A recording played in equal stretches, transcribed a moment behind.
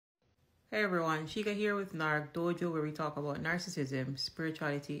Hey everyone, Shika here with Narc Dojo, where we talk about narcissism,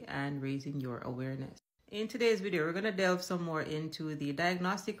 spirituality, and raising your awareness. In today's video, we're going to delve some more into the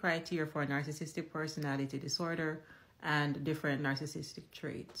diagnostic criteria for narcissistic personality disorder and different narcissistic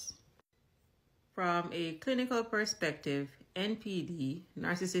traits. From a clinical perspective, NPD,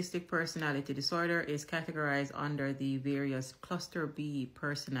 narcissistic personality disorder, is categorized under the various cluster B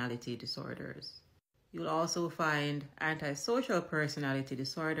personality disorders. You'll also find antisocial personality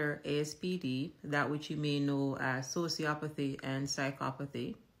disorder, ASPD, that which you may know as sociopathy and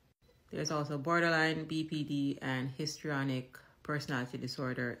psychopathy. There's also borderline BPD and histrionic personality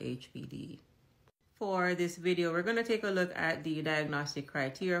disorder, HPD. For this video, we're going to take a look at the diagnostic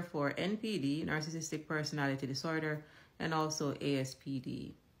criteria for NPD, narcissistic personality disorder, and also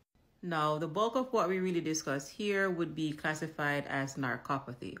ASPD. Now, the bulk of what we really discuss here would be classified as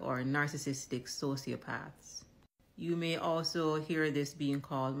narcopathy or narcissistic sociopaths. You may also hear this being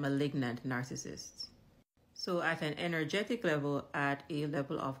called malignant narcissists. So at an energetic level, at a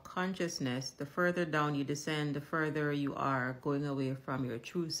level of consciousness, the further down you descend, the further you are going away from your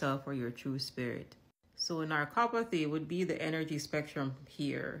true self or your true spirit. So narcopathy would be the energy spectrum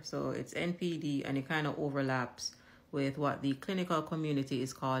here. So it's NPD and it kind of overlaps with what the clinical community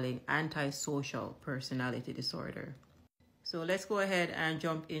is calling antisocial personality disorder. So let's go ahead and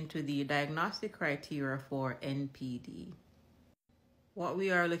jump into the diagnostic criteria for NPD. What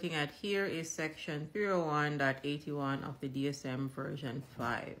we are looking at here is section 301.81 of the DSM version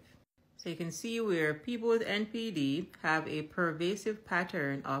 5. So you can see where people with NPD have a pervasive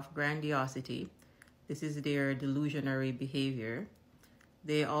pattern of grandiosity. This is their delusionary behavior.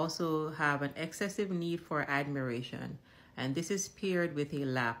 They also have an excessive need for admiration, and this is paired with a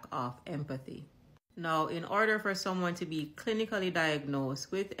lack of empathy. Now, in order for someone to be clinically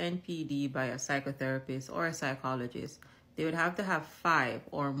diagnosed with NPD by a psychotherapist or a psychologist, they would have to have 5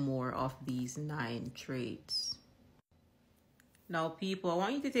 or more of these 9 traits. Now, people, I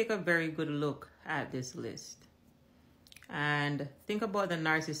want you to take a very good look at this list and think about the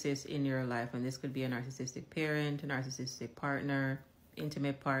narcissist in your life, and this could be a narcissistic parent, a narcissistic partner,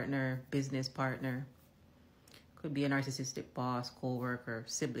 intimate partner, business partner, could be a narcissistic boss, co-worker,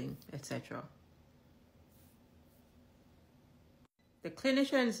 sibling, etc. The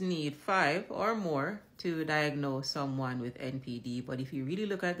clinicians need 5 or more to diagnose someone with NPD, but if you really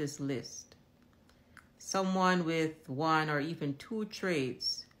look at this list, someone with 1 or even 2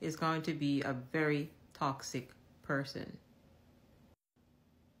 traits is going to be a very toxic person.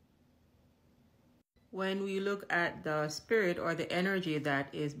 When we look at the spirit or the energy that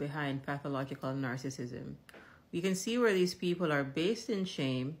is behind pathological narcissism, we can see where these people are based in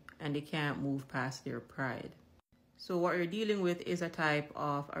shame and they can't move past their pride. So what you're dealing with is a type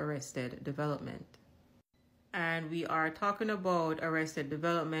of arrested development. And we are talking about arrested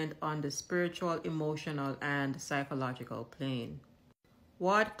development on the spiritual, emotional, and psychological plane.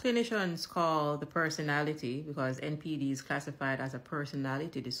 What clinicians call the personality, because NPD is classified as a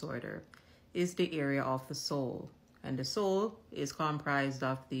personality disorder, is the area of the soul. And the soul is comprised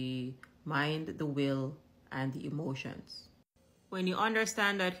of the mind, the will, and the emotions. When you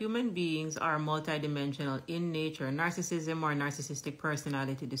understand that human beings are multidimensional in nature, narcissism or narcissistic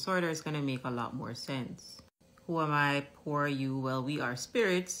personality disorder is going to make a lot more sense. Who am I? Who are you? Well, we are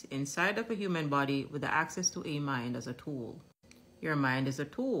spirits inside of a human body with the access to a mind as a tool. Your mind is a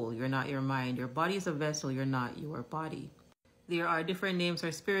tool. You're not your mind. Your body is a vessel. You're not your body. There are different names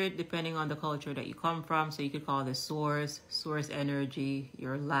for spirit depending on the culture that you come from. So you could call this source energy,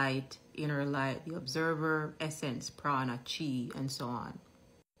 your light, inner light, the observer, essence, prana, chi, and so on.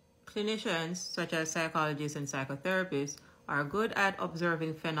 Clinicians, such as psychologists and psychotherapists, are good at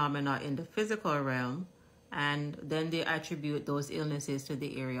observing phenomena in the physical realm, and then they attribute those illnesses to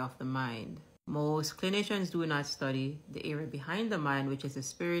the area of the mind. Most clinicians do not study the area behind the mind, which is the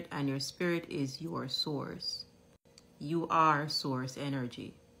spirit, and your spirit is your source. You are source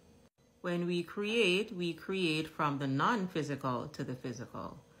energy. When we create from the non-physical to the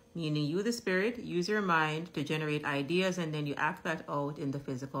physical, meaning you, the spirit, use your mind to generate ideas and then you act that out in the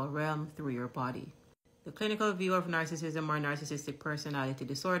physical realm through your body. The clinical view of narcissism or narcissistic personality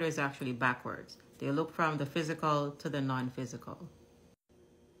disorder is actually backwards. They look from the physical to the non-physical.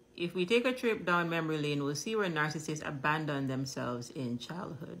 If we take a trip down memory lane, we'll see where narcissists abandon themselves in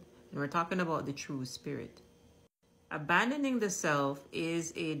childhood. And we're talking about the true spirit. Abandoning the self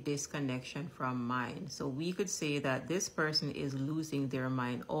is a disconnection from mind. So we could say that this person is losing their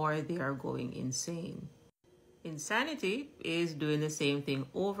mind or they are going insane. Insanity is doing the same thing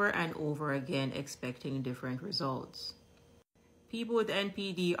over and over again, expecting different results. People with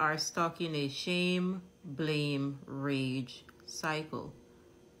NPD are stuck in a shame, blame, rage cycle.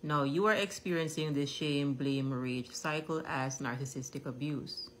 Now you are experiencing the shame, blame, rage cycle as narcissistic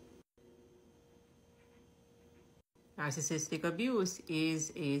abuse. Narcissistic abuse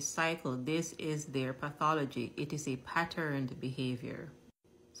is a cycle. This is their pathology. It is a patterned behavior.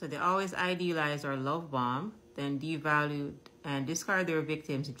 So they always idealize or love bomb, then devalue and discard their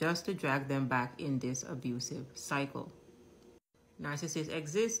victims just to drag them back in this abusive cycle. Narcissists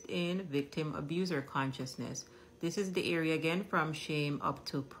exist in victim abuser consciousness. This is the area again from shame up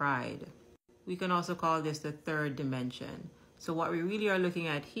to pride. We can also call this the third dimension. So what we really are looking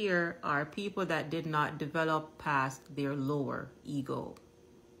at here are people that did not develop past their lower ego.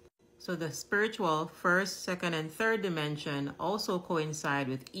 So the spiritual first, second, and third dimension also coincide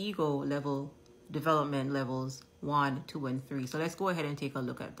with ego level development levels 1, 2, and 3. So let's go ahead and take a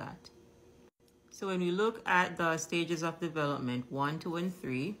look at that. So when we look at the stages of development 1, 2, and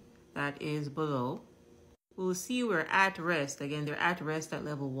 3, that is below, we'll see we're at rest. Again, they're at rest at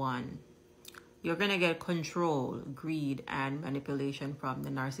level 1. You're going to get control, greed, and manipulation from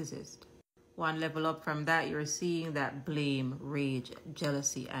the narcissist. One level up from that, you're seeing that blame, rage,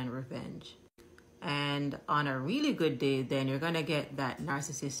 jealousy, and revenge. And on a really good day, then you're going to get that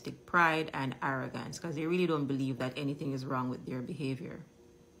narcissistic pride and arrogance because they really don't believe that anything is wrong with their behavior.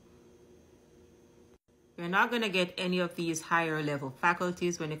 You're not going to get any of these higher level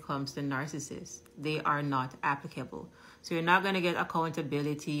faculties when it comes to narcissists. They are not applicable. So you're not going to get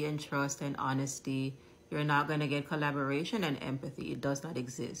accountability and trust and honesty. You're not going to get collaboration and empathy. It does not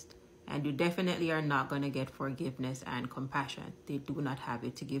exist. And you definitely are not going to get forgiveness and compassion. They do not have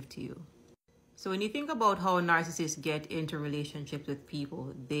it to give to you. So when you think about how narcissists get into relationships with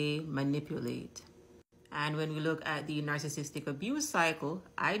people, they manipulate. And when we look at the narcissistic abuse cycle,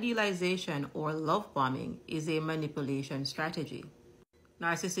 idealization or love bombing is a manipulation strategy.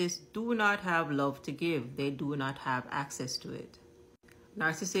 Narcissists do not have love to give. They do not have access to it.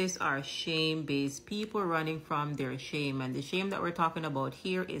 Narcissists are shame-based people running from their shame. And the shame that we're talking about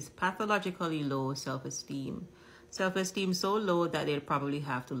here is pathologically low self-esteem. Self-esteem so low that they'd probably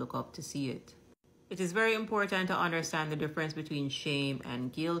have to look up to see it. It is very important to understand the difference between shame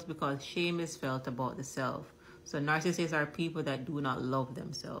and guilt because shame is felt about the self. So narcissists are people that do not love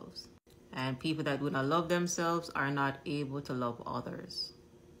themselves. And people that do not love themselves are not able to love others.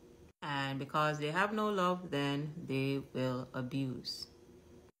 And because they have no love, then they will abuse.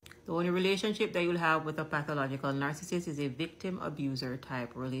 The only relationship that you'll have with a pathological narcissist is a victim-abuser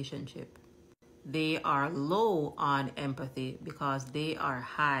type relationship. They are low on empathy because they are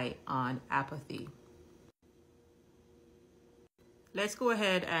high on apathy. Let's go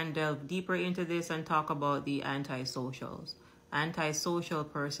ahead and delve deeper into this and talk about the antisocials. Antisocial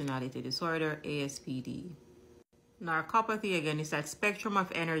personality disorder, ASPD. Narcopathy, again, is that spectrum of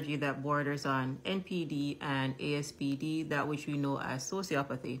energy that borders on NPD and ASPD, that which we know as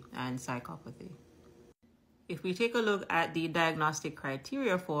sociopathy and psychopathy. If we take a look at the diagnostic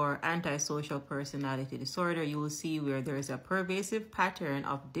criteria for antisocial personality disorder, you will see where there is a pervasive pattern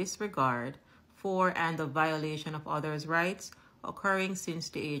of disregard for and the violation of others' rights occurring since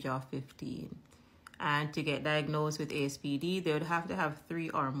the age of 15. And to get diagnosed with ASPD, they would have to have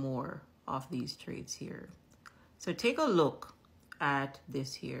 3 or more of these traits here. So take a look at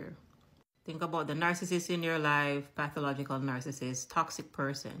this here. Think about the narcissist in your life, pathological narcissist, toxic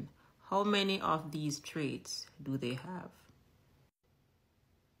person. How many of these traits do they have?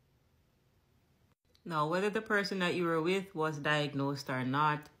 Now, whether the person that you were with was diagnosed or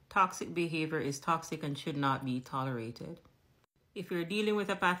not, toxic behavior is toxic and should not be tolerated. If you're dealing with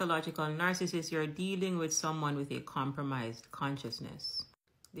a pathological narcissist, you're dealing with someone with a compromised consciousness.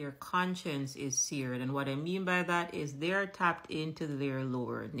 Their conscience is seared, and what I mean by that is they're tapped into their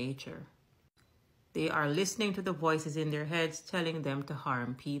lower nature. They are listening to the voices in their heads telling them to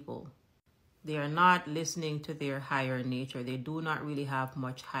harm people. They are not listening to their higher nature. They do not really have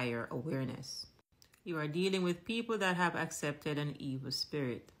much higher awareness. You are dealing with people that have accepted an evil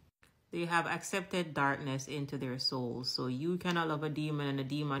spirit. They have accepted darkness into their souls, so you cannot love a demon and a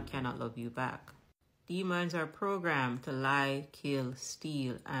demon cannot love you back. Demons are programmed to lie, kill,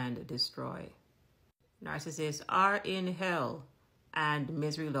 steal, and destroy. Narcissists are in hell and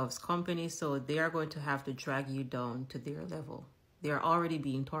misery loves company, so they are going to have to drag you down to their level. They are already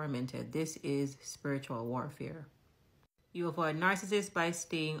being tormented. This is spiritual warfare. You avoid narcissists by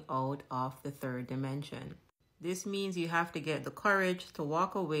staying out of the third dimension. This means you have to get the courage to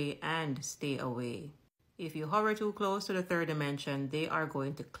walk away and stay away. If you hover too close to the third dimension, they are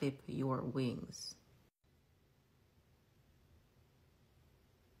going to clip your wings.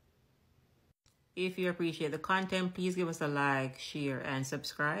 If you appreciate the content, please give us a like, share, and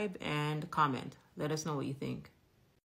subscribe, and comment. Let us know what you think.